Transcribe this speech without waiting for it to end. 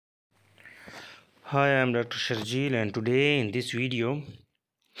Hi, I am Dr. Sharjeel, and today in this video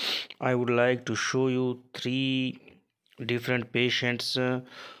I would like to show you three different patients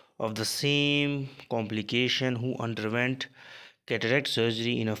of the same complication who underwent cataract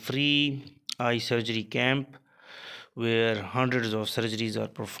surgery in a free eye surgery camp where hundreds of surgeries are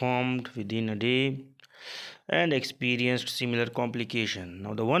performed within a day and experienced similar complication.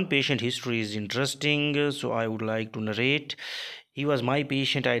 Now the one patient history is interesting, so I would like to narrate. He was my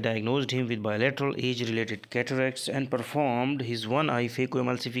patient. I diagnosed him with bilateral age-related cataracts and performed his one eye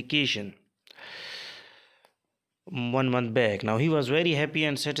phacoemulsification 1 month back. Now he was very happy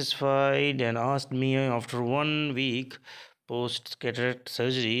and satisfied and asked me after 1 week post cataract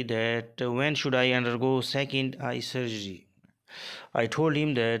surgery that when should I undergo second eye surgery. I told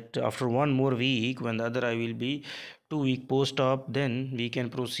him that after one more week, when the other eye will be 2 week post-op, then we can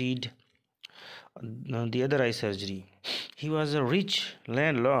proceed the other eye surgery. He was a rich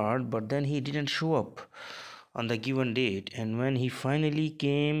landlord, but then he didn't show up on the given date, and when he finally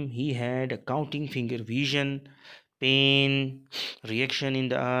came, he had a counting finger vision, pain, reaction in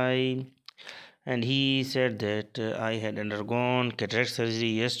the eye, and he said that I had undergone cataract surgery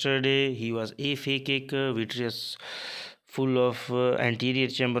yesterday. He was aphakic, vitreous full of anterior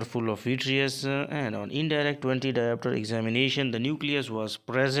chamber full of vitreous, and on indirect 20 diopter examination the nucleus was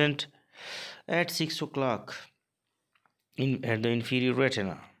present at 6 o'clock at the inferior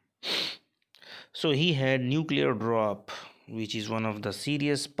retina. So he had nuclear drop, which is one of the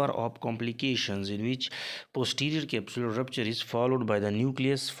serious per-op complications in which posterior capsular rupture is followed by the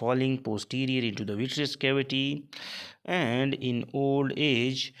nucleus falling posterior into the vitreous cavity, and in old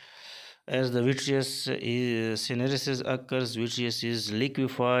age, as the vitreous syneresis occurs, vitreous is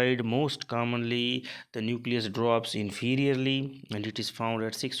liquefied. Most commonly the nucleus drops inferiorly and it is found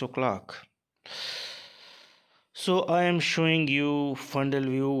at 6 o'clock. So I am showing you fundal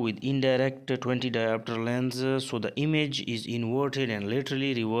view with indirect 20 diopter lens. So the image is inverted and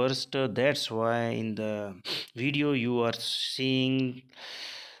laterally reversed. That's why in the video you are seeing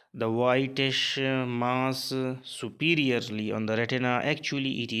the whitish mass superiorly on the retina.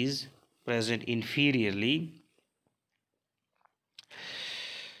 Actually it is present inferiorly.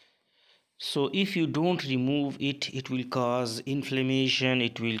 So if you don't remove it, it will cause inflammation,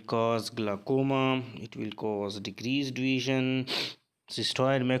 it will cause glaucoma, it will cause decreased vision,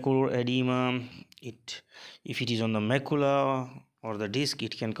 cystoid macular edema. If it is on the macula or the disc,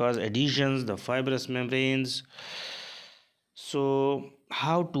 it can cause adhesions, the fibrous membranes. So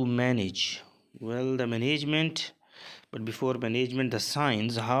how to manage? Well, the management, but before management, the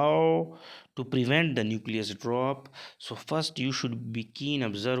signs, how to prevent the nucleus drop. So first you should be keen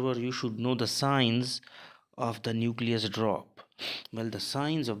observer, you should know the signs of the nucleus drop. Well, the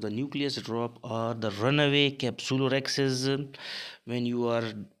signs of the nucleus drop are the runaway capsular axis. When you are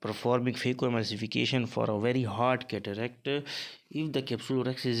performing phacoemulsification for a very hard cataract, if the capsular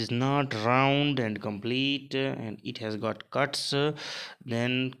axis is not round and complete and it has got cuts,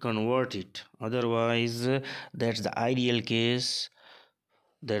 then convert it. Otherwise, that's the ideal case,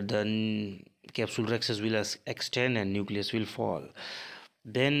 that the capsular axis will extend and nucleus will fall.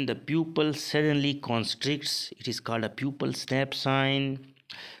 Then the pupil suddenly constricts. It is called a pupil snap sign.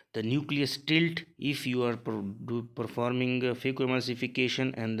 The nucleus tilt. If you are performing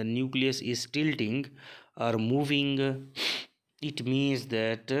phacoemulsification and the nucleus is tilting or moving, it means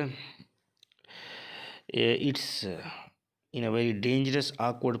that it's in a very dangerous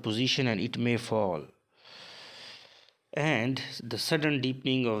awkward position and it may fall. And the sudden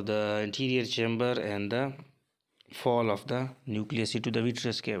deepening of the anterior chamber and the fall of the nucleus into the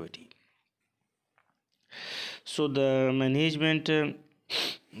vitreous cavity. So the management,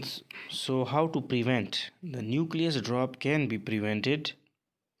 so how to prevent the nucleus drop can be prevented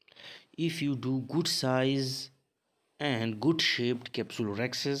if you do good size and good shaped capsular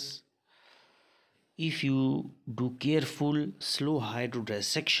axis, if you do careful slow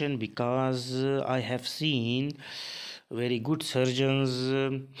hydrodissection, because I have seen very good surgeons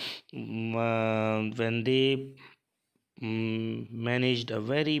when they managed a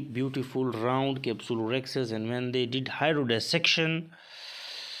very beautiful round capsular axis, and when they did hydrodissection,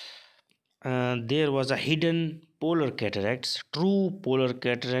 there was a hidden polar cataracts, true polar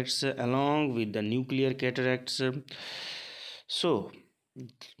cataracts along with the nuclear cataracts. So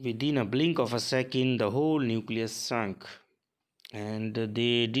within a blink of a second the whole nucleus sunk and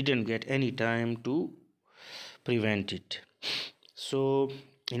they didn't get any time to prevent it. So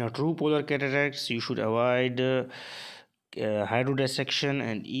in a true polar cataracts you should avoid hydrodissection,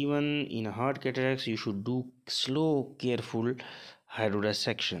 and even in a hard cataracts you should do slow careful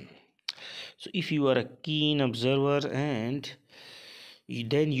hydrodissection. So if you are a keen observer and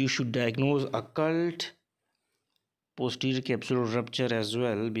Then you should diagnose occult posterior capsular rupture as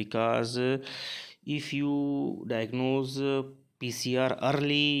well, because if you diagnose PCR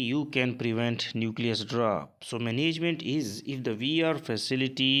early, you can prevent nucleus drop. So management is, if the VR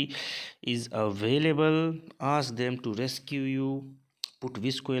facility is available, ask them to rescue you, put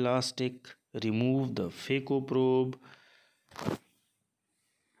viscoelastic, remove the phaco probe,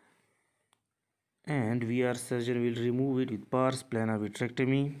 and VR surgeon will remove it with pars plana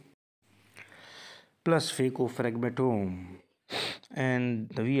vitrectomy plus phacofragmatome. And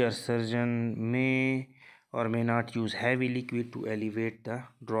the VR surgeon may or may not use heavy liquid to elevate the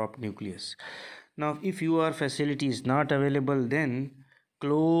drop nucleus. Now, if your facility is not available, then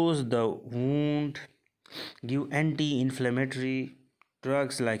close the wound, give anti-inflammatory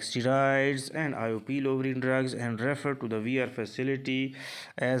drugs like steroids and IOP lowering drugs, and refer to the VR facility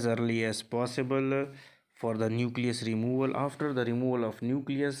as early as possible for the nucleus removal. After the removal of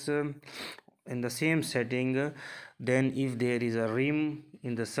nucleus, in the same setting, then if there is a rim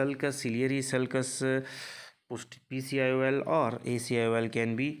in the sulcus, ciliary sulcus, PCIOL or ACIOL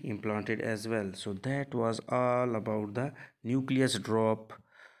can be implanted as well. So that was all about the nucleus drop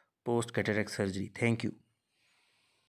post cataract surgery. Thank you.